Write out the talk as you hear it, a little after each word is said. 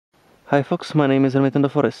Hi folks, my name is Hermit in the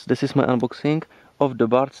Forest. This is my unboxing of the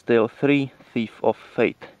Bard's Tale 3 Thief of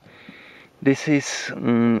Fate. This is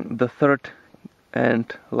the third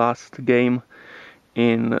and last game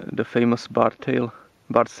in the famous Bard's Tale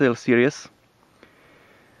series.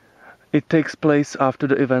 It takes place after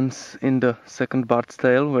the events in the second Bard's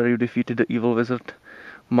Tale, where you defeated the evil wizard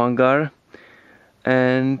Mangar,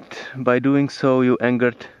 and by doing so you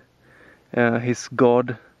angered his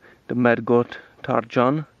god, the Mad God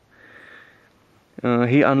Tarjan.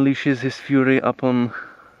 He unleashes his fury upon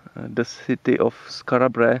the city of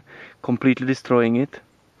Skara Brae, completely destroying it.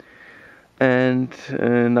 And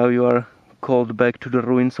now you are called back to the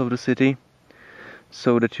ruins of the city,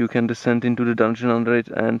 so that you can descend into the dungeon under it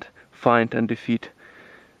and find and defeat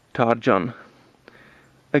Tarjan.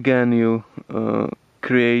 Again, you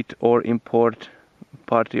create or import a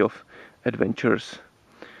party of adventurers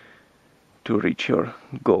to reach your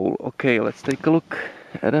goal. Okay, let's take a look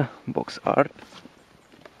at the box art.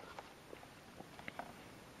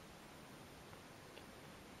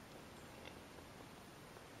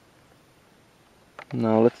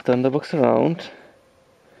 Now let's turn the box around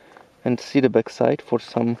and see the backside for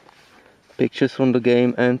some pictures from the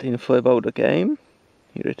game and info about the game.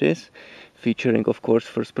 Here it is, featuring of course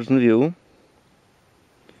first person view.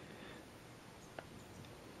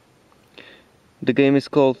 The game is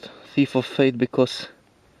called Thief of Fate because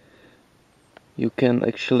you can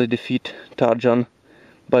actually defeat Tarjan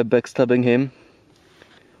by backstabbing him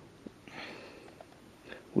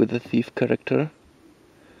with the thief character.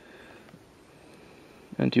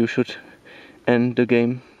 And you should end the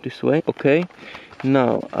game this way. Okay,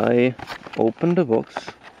 now I open the box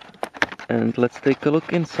and let's take a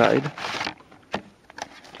look inside.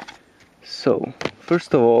 So,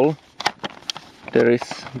 first of all, there is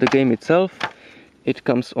the game itself. It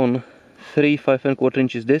comes on 3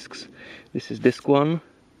 5¼ discs. This is disc 1,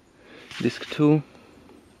 disc 2,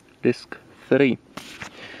 disc 3.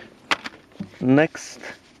 Next,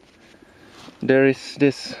 there is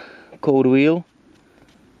this code wheel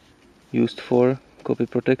used for copy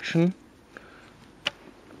protection,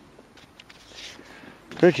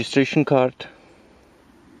 registration card,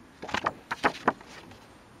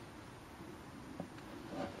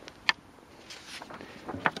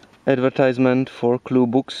 advertisement for clue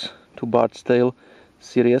books to Bard's Tale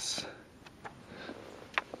series,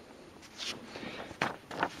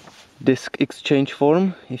 disc exchange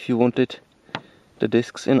form if you wanted the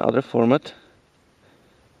discs in other format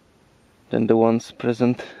than the ones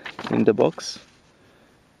present in the box.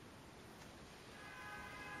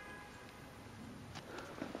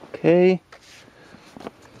 Okay,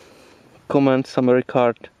 command summary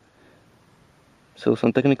card, so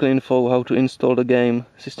some technical info, how to install the game,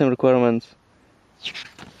 system requirements,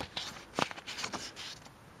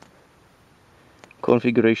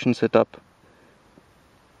 configuration setup,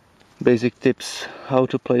 basic tips how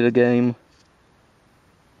to play the game,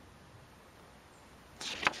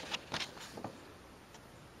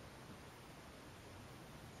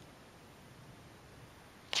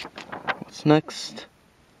 what's next,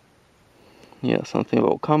 yeah, something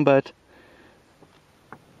about combat,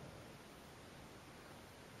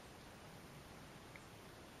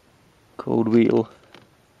 code wheel,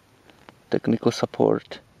 technical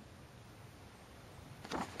support,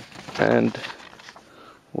 and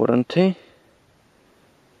warranty.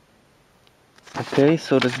 Okay,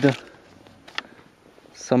 so that's the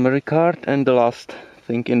summary card, and the last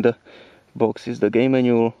thing in the box is the game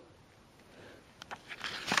manual,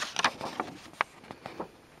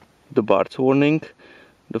 the Bard's warning,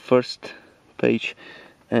 the first page,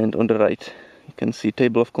 and on the right you can see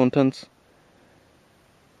table of contents.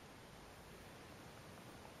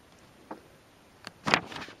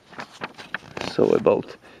 So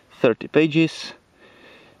about 30 pages.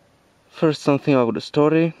 First, something about the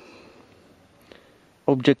story,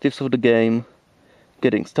 objectives of the game,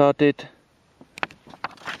 getting started,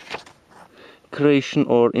 creation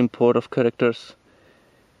or import of characters,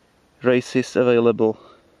 races available,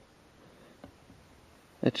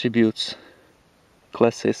 attributes,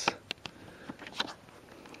 classes,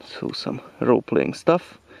 so some role-playing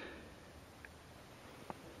stuff.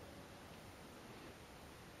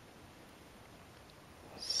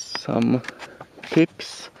 Some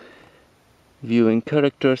tips, viewing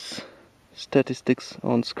characters, statistics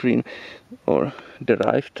on screen or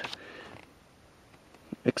derived,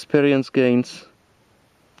 experience gains,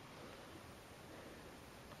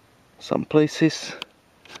 some places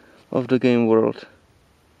of the game world,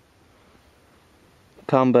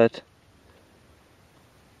 combat,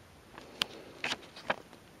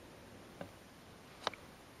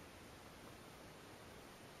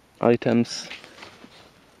 items,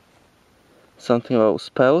 something about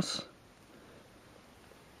spells.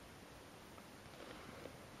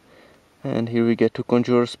 And here we get to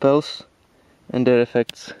conjure spells and their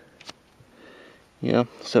effects. Yeah,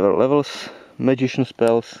 several levels. Magician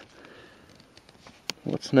spells.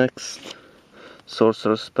 What's next?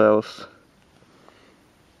 Sorcerer spells.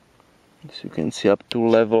 As you can see, up to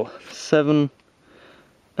level 7.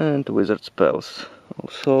 And wizard spells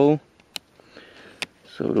also.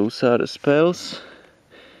 So those are the spells.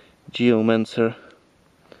 Geomancer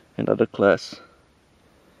and other class.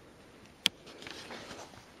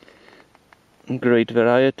 Great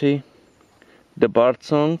variety. The bard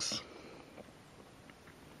songs.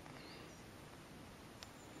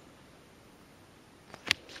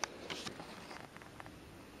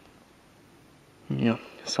 Yeah,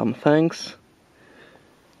 some thanks.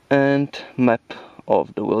 And map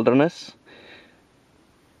of the wilderness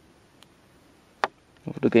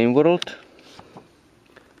of the game world.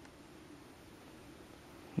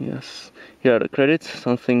 Yes, here are the credits,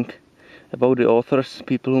 something about the authors,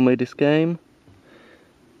 people who made this game,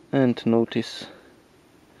 and notice.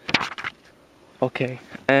 Okay,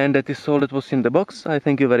 and that is all that was in the box. I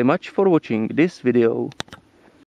thank you very much for watching this video.